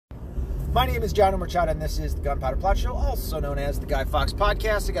My name is John Machado, and this is the Gunpowder Plot Show, also known as the Guy Fawkes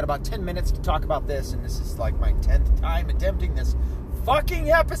Podcast. I got about 10 minutes to talk about this, and this is like my 10th time attempting this fucking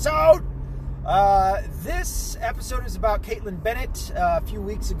episode. This episode is about Kaitlin Bennett. A few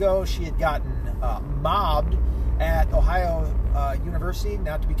weeks ago, she had gotten mobbed at Ohio University,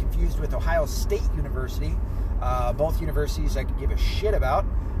 not to be confused with Ohio State University. Both universities I could give a shit about.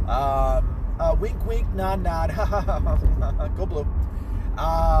 Wink, wink, nod, nod. Go blue.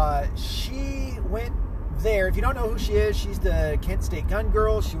 She went there. If you don't know who she is, she's the Kent State gun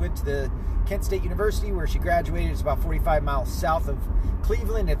girl. She went to the Kent State University where she graduated. It's about 45 miles south of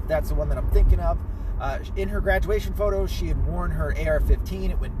Cleveland, if that's the one that I'm thinking of. In her graduation photos, she had worn her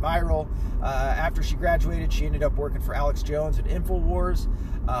AR-15. It went viral. After she graduated, she ended up working for Alex Jones at InfoWars.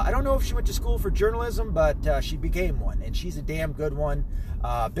 I don't know if she went to school for journalism, but she became one, and she's a damn good one.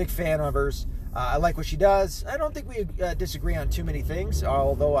 Big fan of hers. I like what she does. I don't think we disagree on too many things,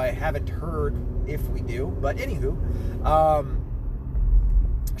 although I haven't heard if we do. But anywho,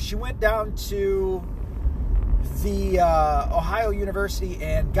 she went down to the Ohio University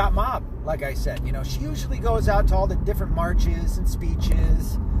and got mobbed, like I said. You know, she usually goes out to all the different marches and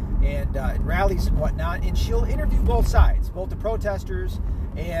speeches and rallies and whatnot, and she'll interview both sides, both the protesters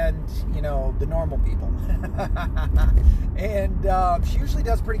and, you know, the normal people. And she usually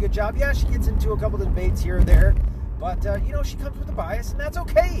does a pretty good job. Yeah, she gets into a couple of debates here or there, but, you know, she comes with a bias, and that's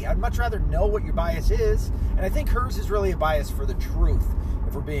okay. I'd much rather know what your bias is, and I think hers is really a bias for the truth,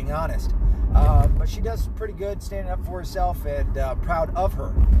 if we're being honest. But she does pretty good standing up for herself, and proud of her.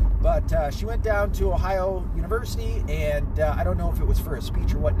 But she went down to Ohio University, and I don't know if it was for a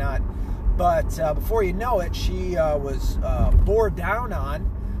speech or whatnot, but before you know it, she was bore down on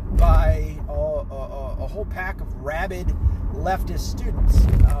by a whole pack of rabid leftist students.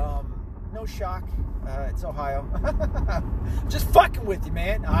 No shock. It's Ohio. Just fucking with you,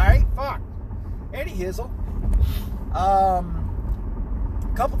 man. All right? Fuck. Eddie Hizzle. A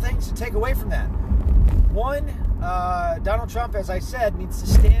couple things to take away from that. One, Donald Trump, as I said, needs to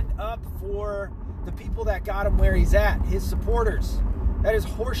stand up for the people that got him where he's at, his supporters. That is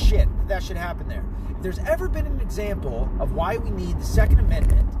horseshit that should happen there. If there's ever been an example of why we need the Second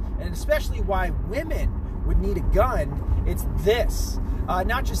Amendment, and especially why women would need a gun, it's this.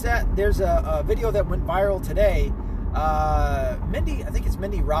 Not just that, there's a video that went viral today. I think it's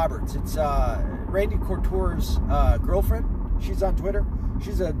Mindy Roberts. It's Randy Couture's girlfriend. She's on Twitter.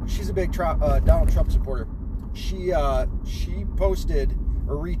 She's a big Donald Trump supporter. She posted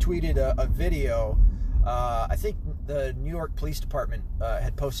or retweeted a video. I think the New York Police Department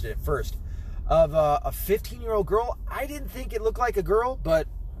had posted it first, of a 15-year-old girl. I didn't think it looked like a girl, but,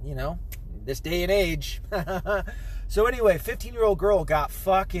 you know, this day and age. So anyway, 15-year-old girl got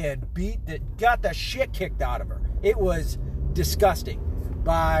fucking got the shit kicked out of her. It was disgusting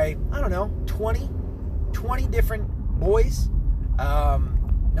by, I don't know, 20 different boys.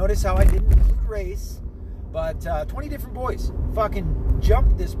 Notice how I didn't include race, but 20 different boys fucking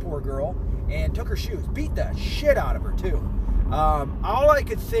jumped this poor girl and took her shoes, beat the shit out of her too. All I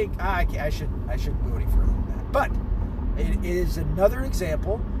could think, I shouldn't go any further than that, but it is another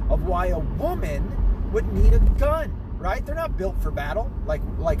example of why a woman would need a gun, right? They're not built for battle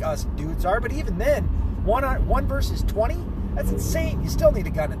like us dudes are, but even then, one versus 20, that's insane. You still need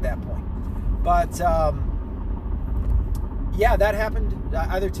a gun at that point. But yeah, that happened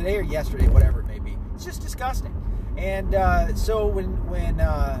either today or yesterday, whatever it may be. It's just disgusting. And so when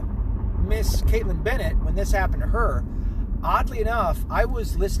Miss Kaitlin Bennett, when this happened to her, oddly enough, I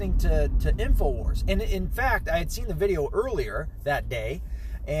was listening to InfoWars. And in fact, I had seen the video earlier that day,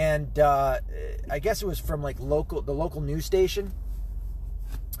 and I guess it was from like the local news station.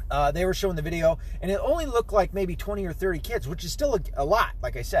 They were showing the video, and it only looked like maybe 20 or 30 kids, which is still a lot,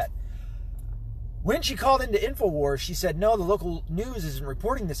 like I said. When she called into InfoWars, she said, no, the local news isn't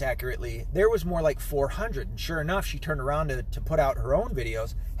reporting this accurately. There was more like 400. And sure enough, she turned around to put out her own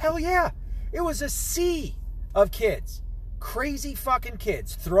videos. Hell yeah. It was a sea of kids. Crazy fucking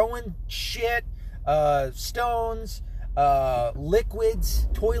kids. Throwing shit, stones, liquids,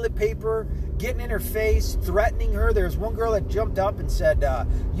 toilet paper, getting in her face, threatening her. There was one girl that jumped up and said,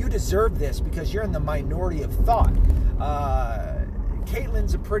 you deserve this because you're in the minority of thought.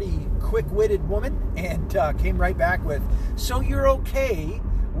 Kaitlin's a pretty quick-witted woman and came right back with, so you're okay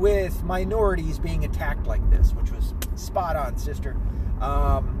with minorities being attacked like this, which was spot on, sister.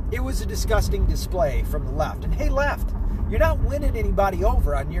 It was a disgusting display from the left. And hey, left, you're not winning anybody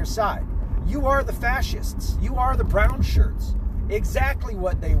over on your side. You are the fascists. You are the brown shirts. Exactly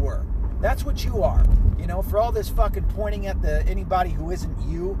what they were. That's what you are. You know, for all this fucking pointing at anybody who isn't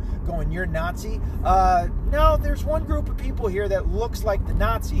you, going, you're Nazi. No, there's one group of people here that looks like the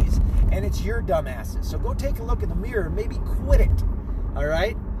Nazis, and it's your dumbasses. So go take a look in the mirror and maybe quit it. All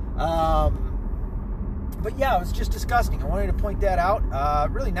right? But yeah, it was just disgusting. I wanted to point that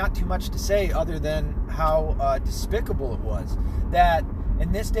out. Really not too much to say other than how despicable it was. That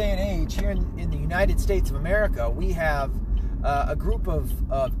in this day and age, here in the United States of America, we have a group of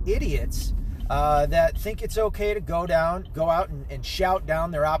idiots that think it's okay to go out and shout down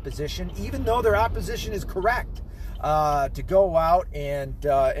their opposition, even though their opposition is correct. To go out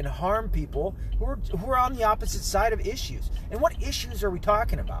and harm people who are on the opposite side of issues. And what issues are we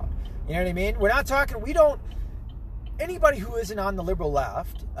talking about? You know what I mean? We're not talking, anybody who isn't on the liberal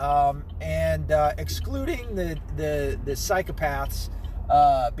left, and excluding the psychopaths,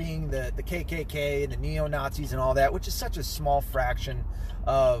 being the KKK and the neo-Nazis and all that, which is such a small fraction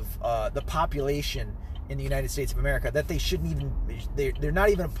of the population in the United States of America that they shouldn't even, they're not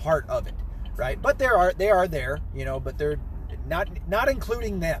even a part of it, right? But they are there, you know, but they're not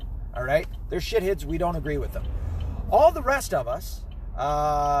including them, all right? They're shitheads, we don't agree with them. All the rest of us,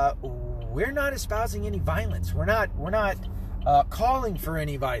 we're not espousing any violence. We're not calling for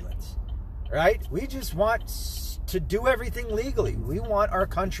any violence, right? We just want to do everything legally. We want our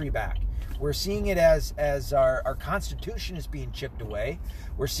country back. We're seeing it as our Constitution is being chipped away.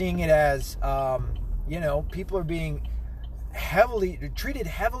 We're seeing it as, people are being treated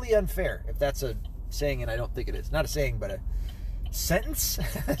heavily unfair, if that's a saying, and I don't think it is. Not a saying, but a sentence.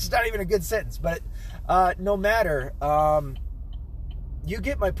 It's not even a good sentence, but no matter, you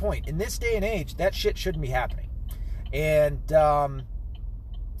get my point. In this day and age, that shit shouldn't be happening. And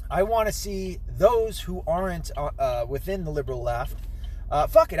I want to see those who aren't within the liberal left,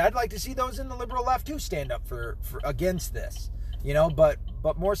 fuck it, I'd like to see those in the liberal left too stand up for against this, you know, but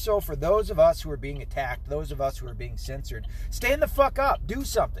more so for those of us who are being attacked, those of us who are being censored, stand the fuck up, do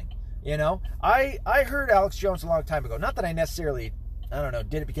something, you know. I heard Alex Jones a long time ago, not that I necessarily,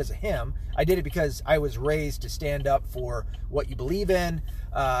 did it because of him. I did it because I was raised to stand up for what you believe in,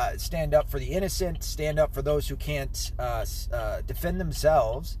 stand up for the innocent, stand up for those who can't defend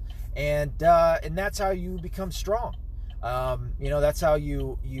themselves, and that's how you become strong. That's how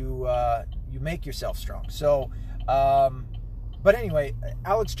you make yourself strong. So, but anyway,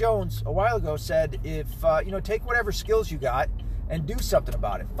 Alex Jones a while ago said, if take whatever skills you got and do something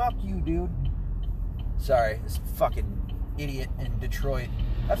about it. Fuck you, dude. Sorry, this fucking idiot in Detroit.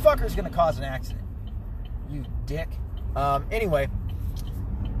 That fucker's gonna cause an accident. You dick. Anyway.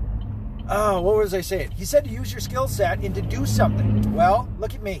 Oh, what was I saying? He said to use your skill set and to do something. Well,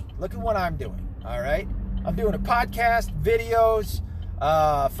 look at me. Look at what I'm doing. All right? I'm doing a podcast, videos,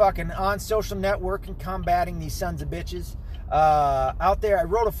 fucking on social networking, combating these sons of bitches. Out there, I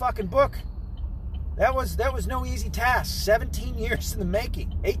wrote a fucking book. That was no easy task. 17 years in the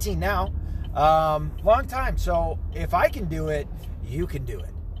making. 18 now. Long time. So if I can do it, you can do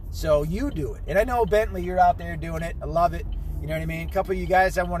it. So you do it. And I know, Bentley, you're out there doing it. I love it. You know what I mean? A couple of you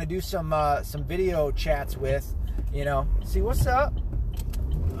guys I want to do some video chats with. You know, see what's up.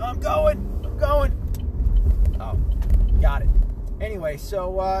 I'm going. Oh, got it. Anyway,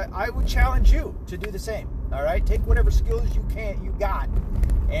 so I would challenge you to do the same. All right, take whatever skills you got,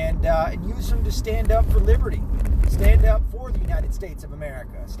 and use them to stand up for liberty, stand up for the United States of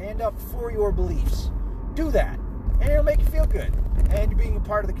America, stand up for your beliefs. Do that, and it'll make you feel good, and you're being a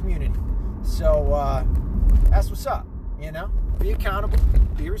part of the community. So that's what's up. You know, be accountable,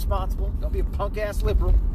 be responsible. Don't be a punk ass liberal.